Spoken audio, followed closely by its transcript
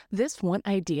This one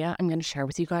idea I'm going to share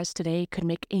with you guys today could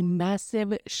make a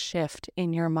massive shift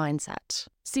in your mindset.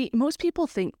 See, most people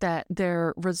think that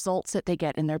their results that they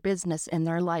get in their business, in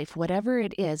their life, whatever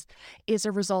it is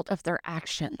a result of their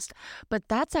actions. But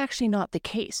that's actually not the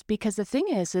case, because the thing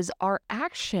is our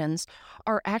actions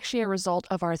are actually a result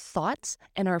of our thoughts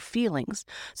and our feelings.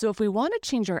 So if we want to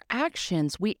change our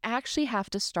actions, we actually have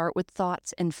to start with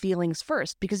thoughts and feelings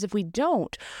first, because if we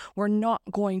don't, we're not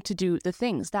going to do the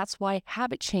things. That's why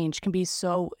habit change can be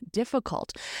so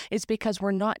difficult. It's because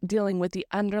we're not dealing with the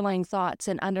underlying thoughts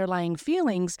and underlying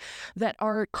feelings that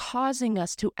are causing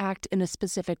us to act in a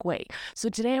specific way. So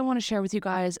today I want to share with you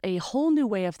guys a whole new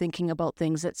way of thinking about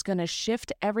things that's going to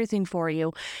shift everything for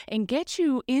you and get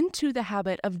you into the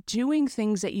habit of doing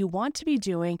things that you want to be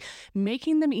doing,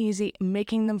 making them easy,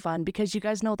 making them fun, because you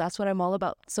guys know that's what I'm all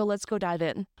about. So let's go dive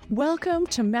in. Welcome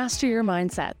to Master Your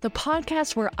Mindset, the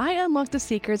podcast where I unlock the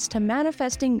secrets to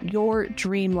manifesting your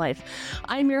dream life.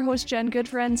 I'm your host, Jen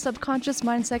Goodfriend, subconscious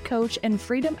mindset coach and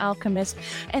freedom alchemist,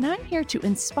 and I'm here to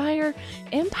inspire,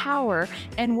 empower,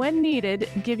 and when needed,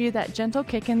 give you that gentle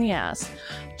kick in the ass.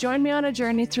 Join me on a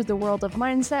journey through the world of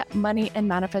mindset, money, and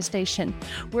manifestation.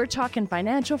 We're talking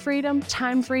financial freedom,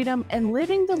 time freedom, and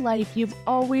living the life you've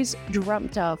always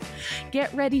dreamt of.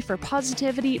 Get ready for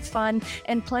positivity, fun,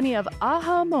 and plenty of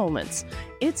aha moments.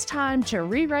 It's time to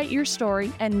rewrite your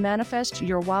story and manifest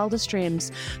your wildest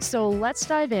dreams. So let's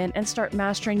dive in and start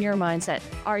mastering your mindset.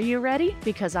 Are you ready?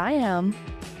 Because I am.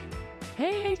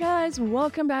 Hey guys,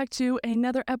 welcome back to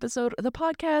another episode of the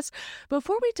podcast.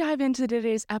 Before we dive into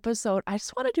today's episode, I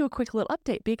just want to do a quick little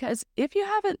update, because if you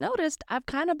haven't noticed, I've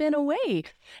kind of been away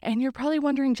and you're probably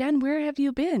wondering, Jen, where have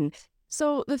you been?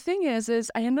 So the thing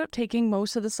is I ended up taking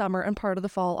most of the summer and part of the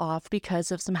fall off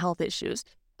because of some health issues.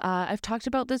 I've talked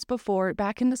about this before.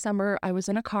 Back in the summer, I was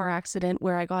in a car accident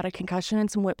where I got a concussion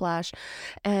and some whiplash,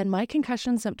 and my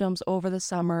concussion symptoms over the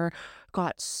summer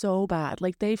got so bad.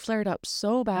 Like, they flared up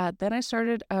so bad. Then I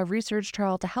started a research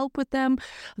trial to help with them.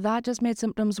 That just made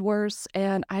symptoms worse,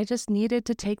 and I just needed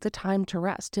to take the time to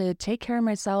rest, to take care of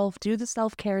myself, do the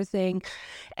self-care thing.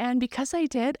 And because I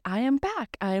did, I am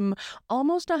back. I'm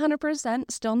almost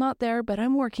 100%, still not there, but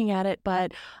I'm working at it.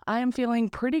 But I am feeling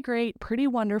pretty great, pretty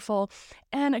wonderful.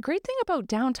 And a great thing about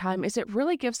downtime is it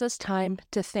really gives us time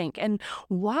to think. And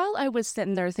while I was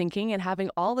sitting there thinking and having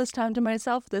all this time to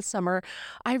myself this summer,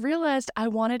 I realized I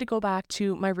wanted to go back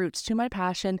to my roots, to my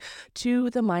passion, to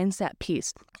the mindset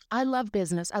piece. I love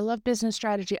business. I love business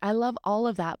strategy. I love all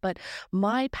of that. But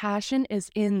my passion is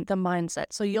in the mindset.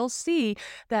 So you'll see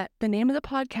that the name of the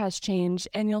podcast changed,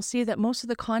 and you'll see that most of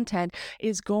the content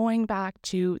is going back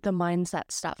to the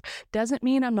mindset stuff. Doesn't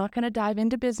mean I'm not going to dive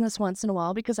into business once in a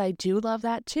while, because I do love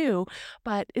that too.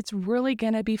 But it's really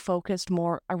going to be focused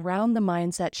more around the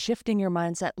mindset, shifting your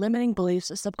mindset, limiting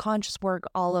beliefs, subconscious work,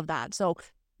 all of that. So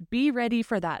be ready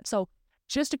for that. So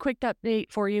just a quick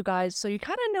update for you guys, so you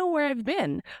kind of know where I've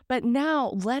been. But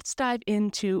now let's dive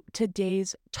into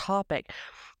today's topic.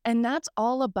 And that's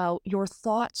all about your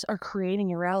thoughts are creating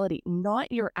your reality,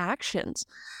 not your actions.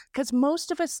 Because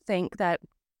most of us think that,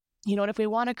 if we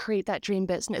want to create that dream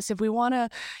business, if we want to,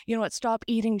 stop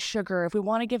eating sugar, if we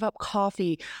want to give up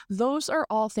coffee, those are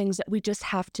all things that we just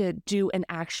have to do in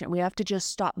action. We have to just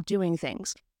stop doing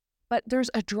things. But there's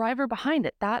a driver behind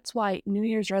it. That's why New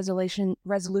Year's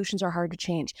resolutions are hard to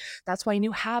change. That's why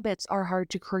new habits are hard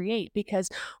to create, because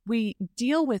we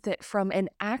deal with it from an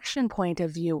action point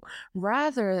of view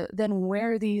rather than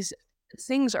where these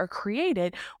things are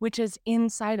created, which is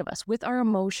inside of us, with our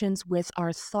emotions, with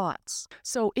our thoughts.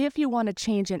 So if you want to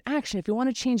change in action, if you want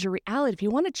to change your reality, if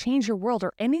you want to change your world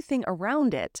or anything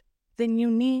around it, then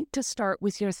you need to start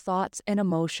with your thoughts and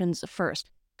emotions first.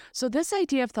 So this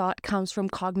idea of thought comes from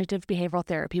cognitive behavioral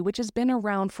therapy, which has been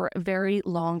around for a very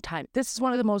long time. This is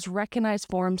one of the most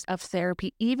recognized forms of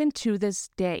therapy, even to this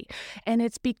day. And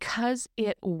it's because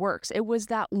it works. It was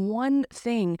that one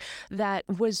thing that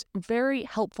was very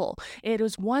helpful. It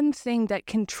was one thing that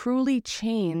can truly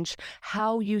change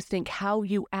how you think, how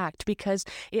you act, because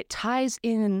it ties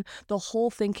in the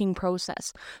whole thinking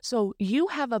process. So you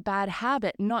have a bad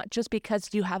habit, not just because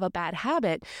you have a bad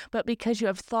habit, but because you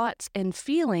have thoughts and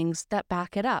feelings that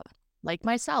back it up. Like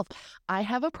myself, I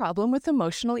have a problem with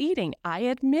emotional eating. I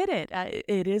admit it.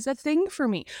 It is a thing for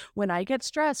me. When I get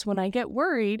stressed, when I get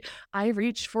worried, I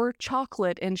reach for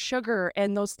chocolate and sugar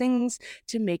and those things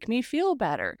to make me feel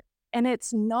better. And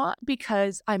it's not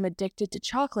because I'm addicted to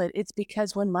chocolate. It's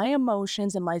because when my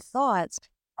emotions and my thoughts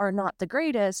are not the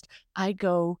greatest, I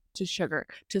go to sugar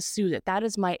to soothe it. That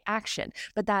is my action.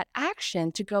 But that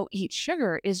action to go eat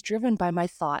sugar is driven by my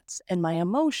thoughts and my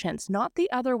emotions, not the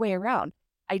other way around.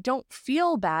 I don't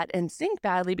feel bad and think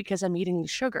badly because I'm eating the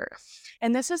sugar.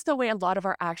 And this is the way a lot of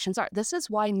our actions are. This is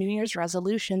why New Year's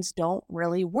resolutions don't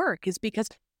really work, is because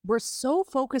we're so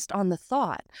focused on the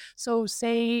thought. So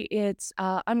say it's,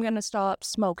 I'm going to stop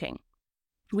smoking.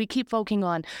 We keep focusing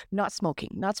on not smoking,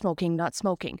 not smoking, not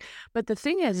smoking. But the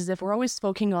thing is if we're always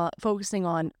focusing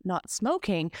on not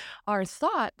smoking, our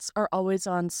thoughts are always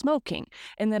on smoking.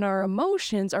 And then our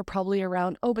emotions are probably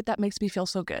around, oh, but that makes me feel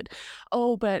so good.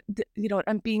 Oh, but you know what?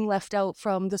 I'm being left out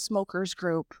from the smokers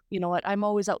group. You know what? I'm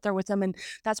always out there with them and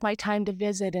that's my time to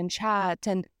visit and chat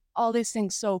and all these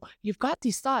things. So you've got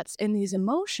these thoughts and these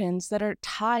emotions that are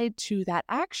tied to that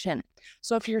action.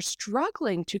 So if you're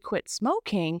struggling to quit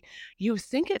smoking, you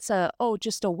think it's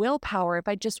just a willpower. If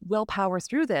I just willpower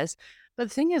through this. But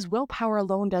the thing is, willpower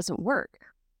alone doesn't work.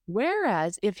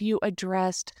 Whereas if you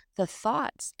addressed the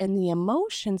thoughts and the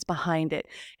emotions behind it,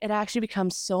 it actually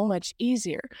becomes so much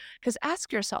easier. Because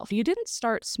ask yourself, you didn't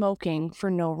start smoking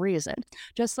for no reason,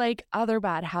 just like other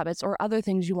bad habits or other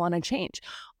things you want to change.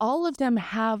 All of them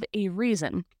have a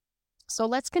reason. So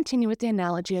let's continue with the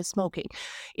analogy of smoking.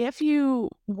 If you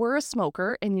were a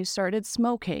smoker and you started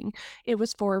smoking, it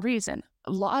was for a reason.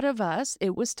 A lot of us,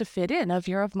 it was to fit in. If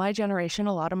you're of my generation,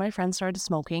 a lot of my friends started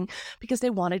smoking because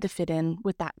they wanted to fit in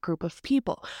with that group of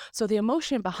people. So the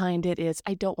emotion behind it is,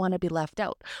 I don't want to be left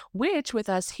out, which with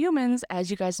us humans, as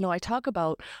you guys know, I talk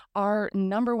about, our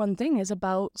number one thing is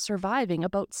about surviving,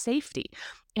 about safety.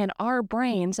 And our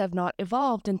brains have not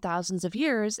evolved in thousands of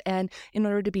years. And in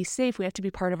order to be safe, we have to be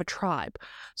part of a tribe.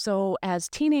 So as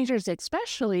teenagers,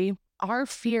 especially, our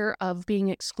fear of being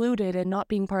excluded and not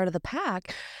being part of the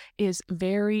pack is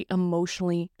very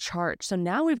emotionally charged. So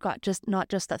now we've got not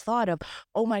just the thought of,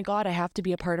 oh my God, I have to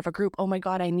be a part of a group. Oh my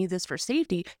God, I need this for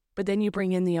safety. But then you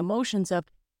bring in the emotions of,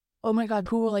 oh my God,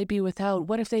 who will I be without?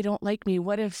 What if they don't like me?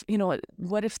 What if,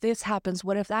 what if this happens?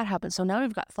 What if that happens? So now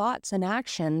we've got thoughts and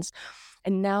actions.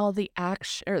 And now the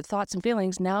action or thoughts and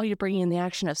feelings, now you're bringing in the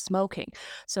action of smoking.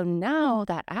 So now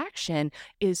that action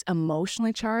is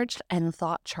emotionally charged and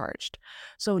thought charged.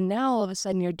 So now all of a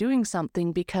sudden you're doing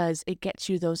something because it gets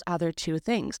you those other two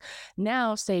things.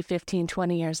 Now, say 15,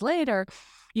 20 years later,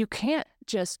 you can't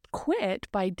just quit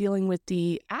by dealing with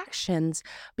the actions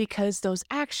because those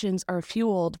actions are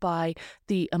fueled by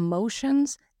the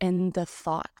emotions and the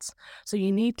thoughts. So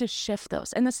you need to shift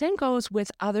those. And the same goes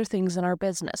with other things in our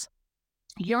business.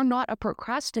 You're not a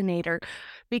procrastinator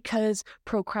because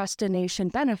procrastination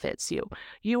benefits you.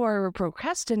 You are a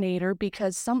procrastinator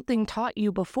because something taught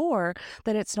you before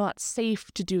that it's not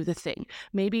safe to do the thing.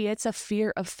 Maybe it's a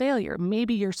fear of failure.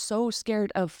 Maybe you're so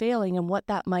scared of failing and what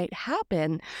that might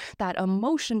happen, that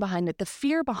emotion behind it, the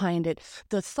fear behind it,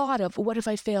 the thought of what if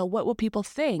I fail? What will people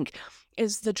think?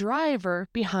 Is the driver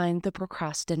behind the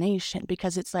procrastination,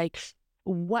 because it's like,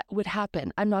 what would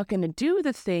happen? I'm not going to do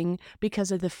the thing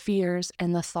because of the fears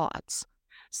and the thoughts.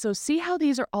 So see how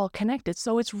these are all connected.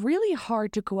 So it's really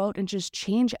hard to go out and just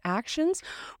change actions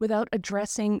without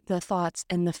addressing the thoughts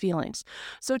and the feelings.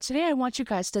 So today I want you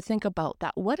guys to think about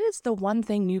that. What is the one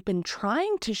thing you've been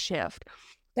trying to shift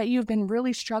that you've been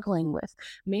really struggling with?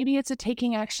 Maybe it's a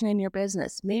taking action in your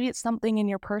business. Maybe it's something in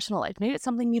your personal life. Maybe it's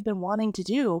something you've been wanting to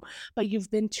do, but you've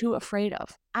been too afraid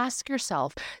of. Ask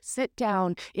yourself, sit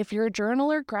down. If you're a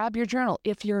journaler, grab your journal.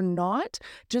 If you're not,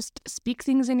 just speak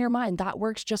things in your mind. That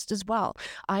works just as well.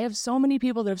 I have so many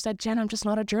people that have said, Jen, I'm just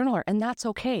not a journaler, and that's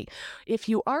okay. If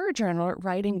you are a journaler,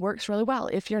 writing works really well.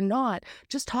 If you're not,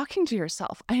 just talking to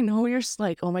yourself. I know you're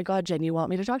like, oh my God, Jen, you want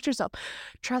me to talk to yourself?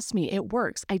 Trust me, it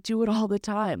works. I do it all the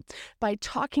time. By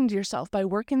talking to yourself, by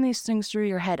working these things through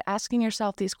your head, asking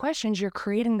yourself these questions, you're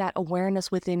creating that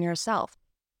awareness within yourself.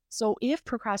 So if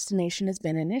procrastination has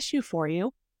been an issue for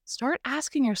you, start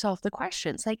asking yourself the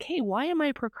questions like, hey, why am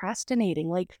I procrastinating?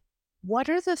 Like, what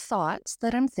are the thoughts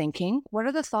that I'm thinking? What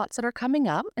are the thoughts that are coming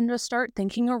up? And just start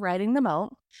thinking or writing them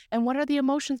out. And what are the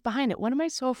emotions behind it? What am I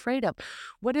so afraid of?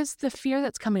 What is the fear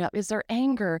that's coming up? Is there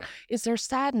anger? Is there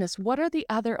sadness? What are the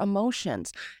other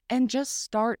emotions? And just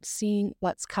start seeing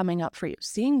what's coming up for you,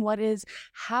 seeing what is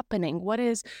happening, what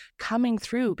is coming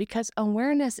through, because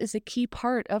awareness is a key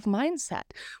part of mindset.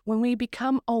 When we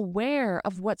become aware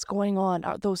of what's going on,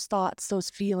 those thoughts, those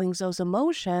feelings, those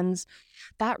emotions,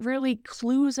 that really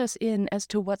clues us in as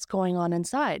to what's going on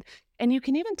inside. And you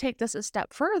can even take this a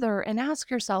step further and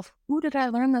ask yourself, who did I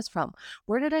learn this from?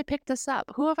 Where did I pick this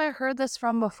up? Who have I heard this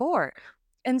from before?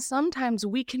 And sometimes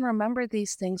we can remember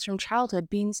these things from childhood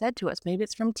being said to us. Maybe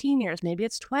it's from teen years, maybe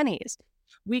it's 20s.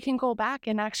 We can go back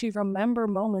and actually remember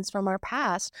moments from our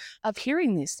past of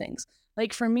hearing these things.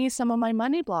 Like for me, some of my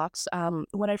money blocks,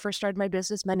 when I first started my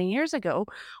business many years ago,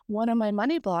 one of my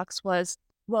money blocks was,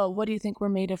 well, what do you think, we're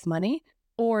made of money?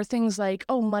 Or things like,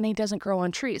 oh, money doesn't grow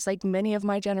on trees, like many of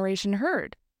my generation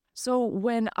heard. So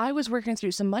when I was working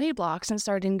through some money blocks and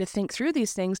starting to think through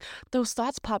these things, those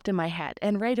thoughts popped in my head.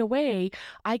 And right away,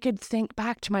 I could think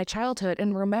back to my childhood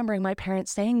and remembering my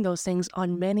parents saying those things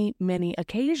on many, many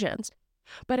occasions.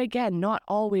 But again, not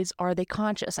always are they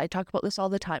conscious. I talk about this all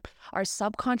the time. Our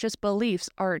subconscious beliefs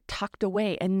are tucked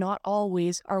away, and not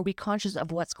always are we conscious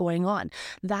of what's going on.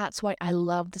 That's why I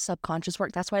love the subconscious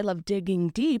work. That's why I love digging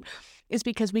deep, is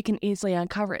because we can easily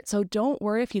uncover it. So don't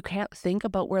worry if you can't think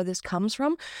about where this comes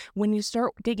from. When you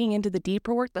start digging into the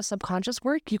deeper work, the subconscious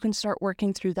work, you can start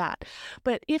working through that.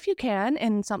 But if you can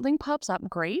and something pops up,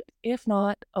 great. If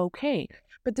not, okay.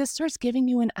 But this starts giving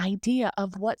you an idea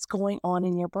of what's going on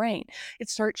in your brain. It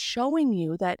starts showing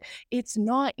you that it's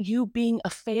not you being a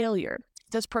failure.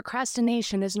 This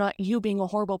procrastination is not you being a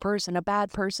horrible person, a bad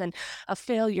person, a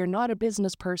failure, not a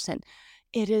business person.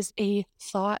 It is a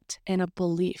thought and a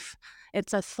belief.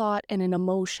 It's a thought and an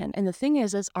emotion. And the thing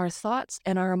is our thoughts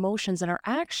and our emotions and our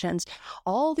actions,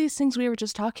 all these things we were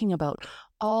just talking about,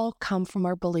 all come from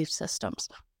our belief systems.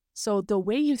 So the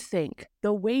way you think,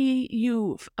 the way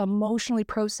you emotionally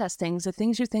process things, the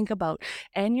things you think about,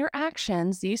 and your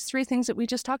actions, these three things that we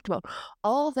just talked about,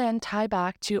 all then tie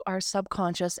back to our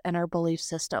subconscious and our belief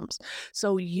systems.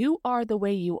 So you are the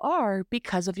way you are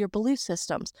because of your belief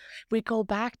systems. We go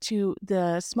back to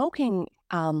the smoking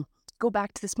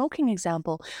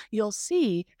example, you'll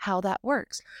see how that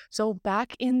works. So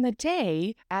back in the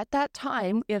day, at that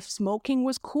time, if smoking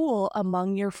was cool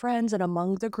among your friends and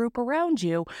among the group around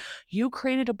you, you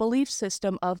created a belief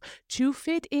system of, to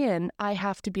fit in, I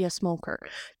have to be a smoker.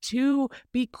 To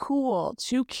be cool,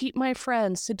 to keep my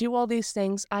friends, to do all these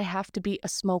things, I have to be a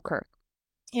smoker.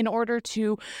 In order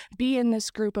to be in this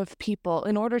group of people,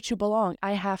 in order to belong,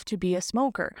 I have to be a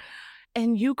smoker.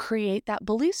 And you create that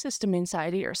belief system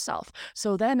inside of yourself.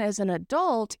 So then as an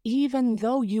adult, even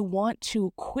though you want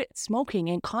to quit smoking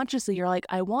and consciously you're like,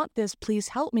 I want this, please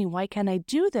help me, why can't I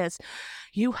do this?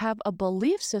 You have a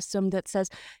belief system that says,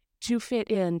 to fit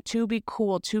in, to be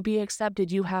cool, to be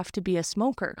accepted, you have to be a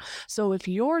smoker. So if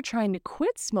you're trying to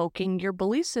quit smoking, your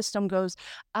belief system goes,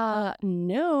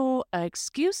 no,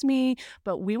 excuse me,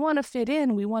 but we want to fit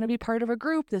in. We want to be part of a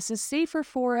group. This is safer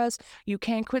for us. You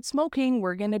can't quit smoking.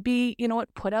 We're going to be,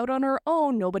 put out on our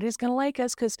own. Nobody's going to like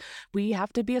us because we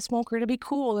have to be a smoker to be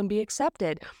cool and be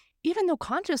accepted. Even though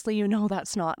consciously you know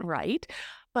that's not right,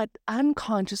 but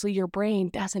unconsciously your brain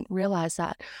doesn't realize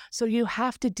that. So you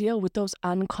have to deal with those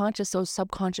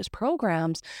subconscious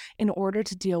programs in order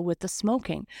to deal with the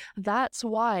smoking. That's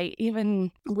why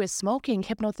even with smoking,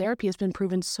 hypnotherapy has been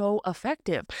proven so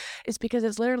effective. It's because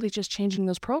it's literally just changing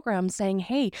those programs saying,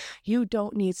 hey, you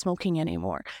don't need smoking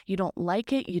anymore. You don't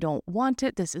like it. You don't want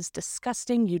it. This is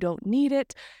disgusting. You don't need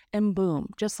it. And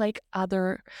boom, just like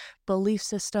other belief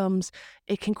systems,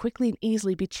 it can quickly and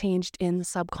easily be changed in the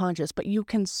subconscious, but you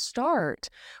can start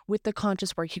with the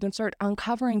conscious work. You can start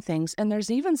uncovering things. And there's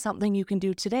even something you can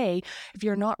do today if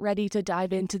you're not ready to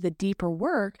dive into the deeper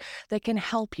work that can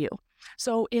help you.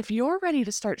 So if you're ready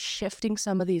to start shifting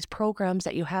some of these programs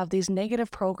that you have, these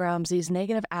negative programs, these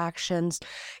negative actions,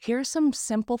 here's some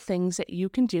simple things that you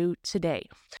can do today.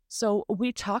 So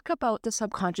we talk about the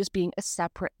subconscious being a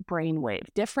separate brainwave,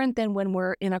 different than when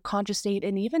we're in a conscious state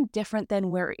and even different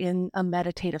than we're in a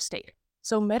meditative state.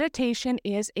 So meditation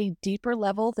is a deeper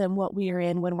level than what we are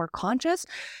in when we're conscious.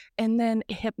 And then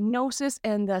hypnosis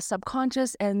and the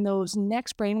subconscious and those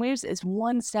next brainwaves is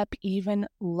one step even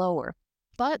lower.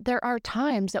 But there are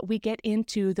times that we get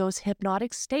into those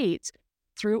hypnotic states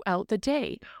throughout the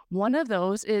day. One of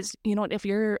those is, if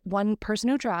you're one person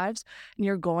who drives and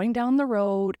you're going down the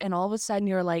road and all of a sudden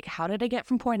you're like, how did I get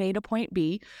from point A to point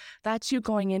B? That's you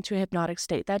going into a hypnotic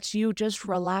state. That's you just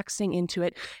relaxing into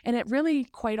it. And it really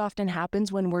quite often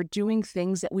happens when we're doing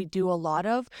things that we do a lot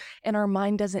of and our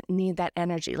mind doesn't need that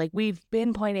energy. Like we've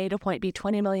been point A to point B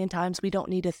 20 million times. We don't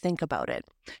need to think about it.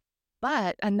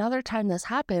 But another time this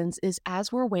happens is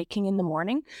as we're waking in the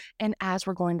morning and as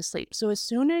we're going to sleep. So as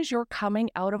soon as you're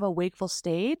coming out of a wakeful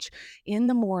stage in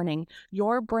the morning,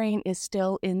 your brain is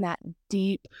still in that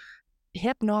deep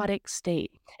hypnotic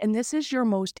state. And this is your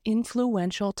most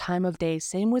influential time of day.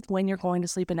 Same with when you're going to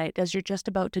sleep at night, as you're just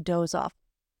about to doze off.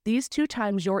 These two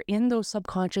times you're in those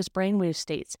subconscious brainwave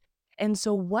states. And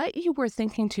so what you were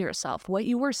thinking to yourself, what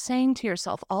you were saying to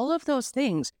yourself, all of those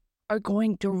things are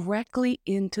going directly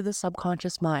into the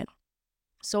subconscious mind.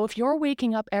 So if you're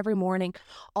waking up every morning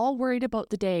all worried about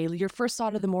the day, your first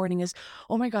thought of the morning is,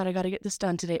 oh my God, I got to get this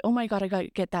done today. Oh my God, I got to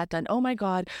get that done. Oh my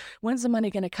God, when's the money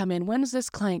going to come in? When's this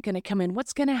client going to come in?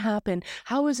 What's going to happen?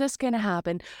 How is this going to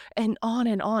happen? And on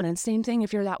and on. And same thing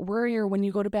if you're that worrier when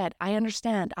you go to bed. I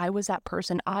understand. I was that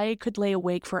person. I could lay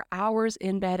awake for hours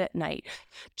in bed at night,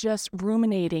 just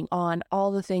ruminating on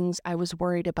all the things I was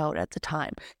worried about at the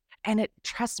time. And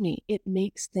trust me, it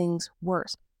makes things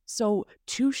worse. So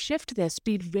to shift this,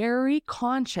 be very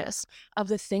conscious of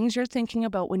the things you're thinking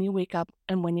about when you wake up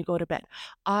and when you go to bed.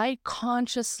 I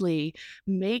consciously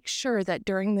make sure that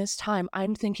during this time,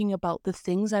 I'm thinking about the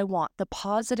things I want, the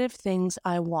positive things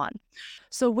I want.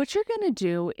 So what you're going to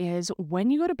do is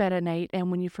when you go to bed at night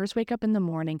and when you first wake up in the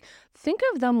morning, think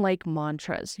of them like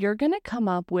mantras. You're going to come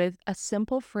up with a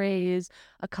simple phrase,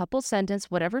 a couple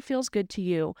sentence, whatever feels good to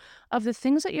you, of the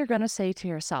things that you're going to say to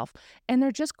yourself. And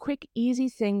they're just quick, easy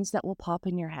things that will pop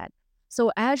in your head.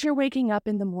 So as you're waking up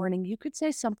in the morning, you could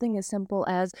say something as simple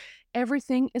as,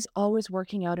 everything is always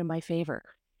working out in my favor.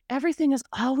 Everything is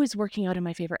always working out in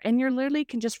my favor. And you literally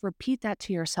can just repeat that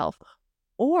to yourself.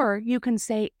 Or you can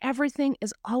say, everything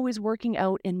is always working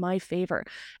out in my favor.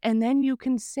 And then you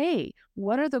can say,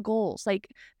 what are the goals? Like,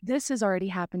 this has already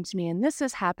happened to me and this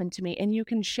has happened to me. And you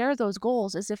can share those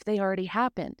goals as if they already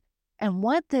happened. And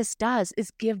what this does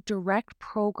is give direct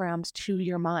programs to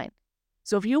your mind.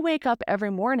 So if you wake up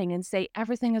every morning and say,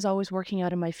 everything is always working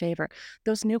out in my favor,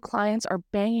 those new clients are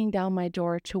banging down my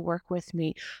door to work with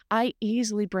me. I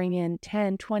easily bring in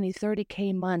 10, 20,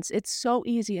 30K months. It's so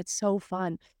easy. It's so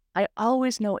fun. I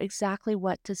always know exactly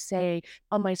what to say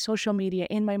on my social media,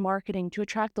 in my marketing to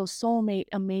attract those soulmate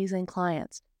amazing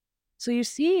clients. So you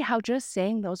see how just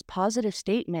saying those positive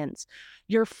statements,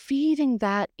 you're feeding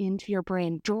that into your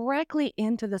brain, directly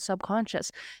into the subconscious.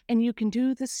 And you can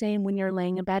do the same when you're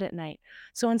laying in bed at night.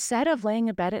 So instead of laying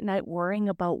in bed at night worrying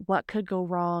about what could go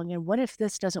wrong and what if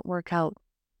this doesn't work out,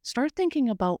 start thinking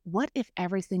about, what if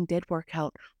everything did work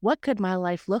out? What could my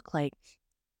life look like?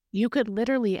 You could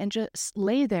literally and just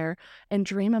lay there and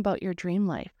dream about your dream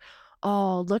life.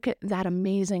 Oh, look at that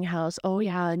amazing house. Oh,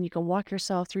 yeah. And you can walk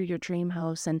yourself through your dream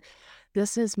house and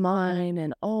this is mine.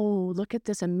 And oh, look at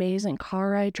this amazing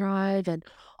car I drive and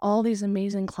all these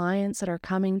amazing clients that are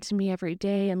coming to me every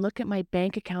day. And look at my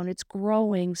bank account. It's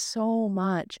growing so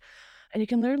much. And you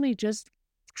can literally just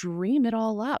dream it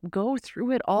all up, go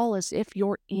through it all as if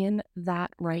you're in that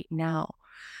right now.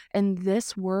 And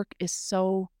this work is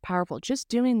so powerful. Just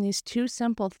doing these two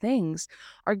simple things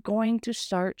are going to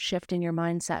start shifting your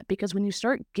mindset, because when you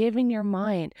start giving your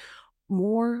mind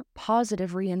more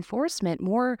positive reinforcement,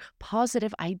 more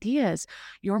positive ideas,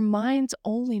 your mind's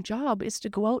only job is to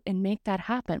go out and make that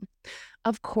happen.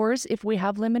 Of course, if we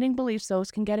have limiting beliefs,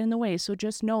 those can get in the way. So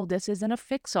just know this isn't a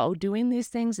fix-all. Doing these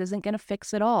things isn't going to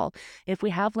fix it all. If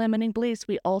we have limiting beliefs,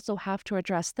 we also have to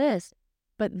address this.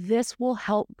 But this will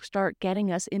help start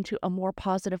getting us into a more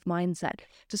positive mindset,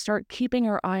 to start keeping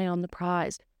our eye on the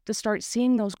prize, to start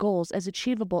seeing those goals as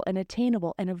achievable and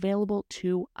attainable and available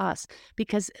to us,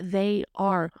 because they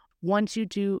are. Once you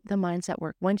do the mindset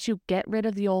work, once you get rid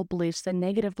of the old beliefs, the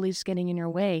negative beliefs getting in your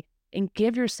way, and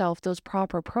give yourself those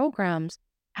proper programs,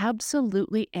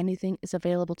 absolutely anything is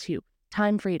available to you.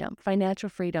 Time freedom, financial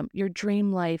freedom, your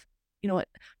dream life,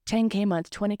 10K months,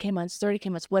 20K months,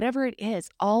 30K months, whatever it is,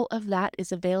 all of that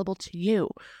is available to you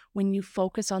when you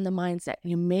focus on the mindset,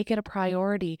 you make it a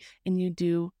priority, and you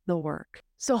do the work.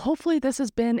 So hopefully this has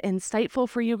been insightful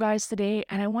for you guys today.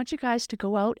 And I want you guys to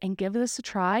go out and give this a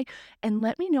try and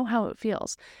let me know how it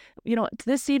feels.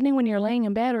 This evening when you're laying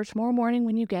in bed or tomorrow morning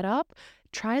when you get up,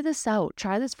 try this out.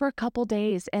 Try this for a couple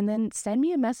days and then send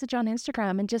me a message on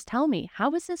Instagram and just tell me,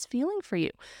 how is this feeling for you?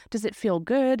 Does it feel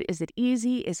good? Is it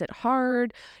easy? Is it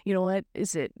hard?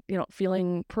 Is it,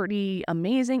 feeling pretty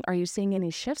amazing? Are you seeing any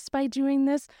shifts by doing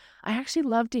this? I actually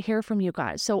love to hear from you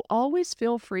guys. So always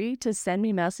feel free to send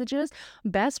me messages.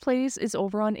 Best place is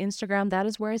over on Instagram. That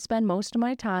is where I spend most of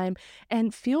my time.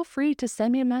 And feel free to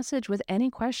send me a message with any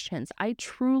questions. I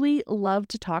truly love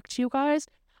to talk to you guys.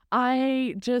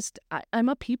 I'm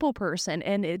a people person,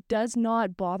 and it does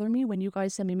not bother me when you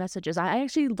guys send me messages. I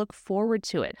actually look forward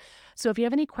to it. So if you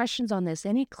have any questions on this,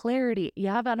 any clarity, you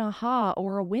have an aha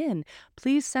or a win,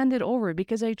 please send it over,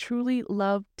 because I truly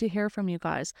love to hear from you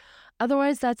guys.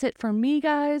 Otherwise, that's it for me,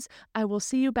 guys. I will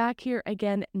see you back here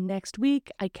again next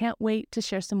week. I can't wait to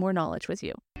share some more knowledge with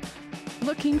you.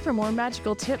 Looking for more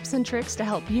magical tips and tricks to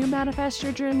help you manifest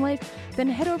your dream life? Then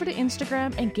head over to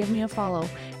Instagram and give me a follow.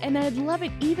 And I'd love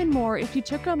it even more if you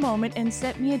took a moment and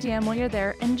sent me a DM while you're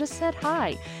there and just said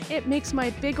hi. It makes my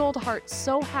big old heart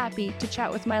so happy to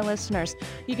chat with my listeners.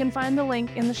 You can find the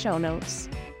link in the show notes.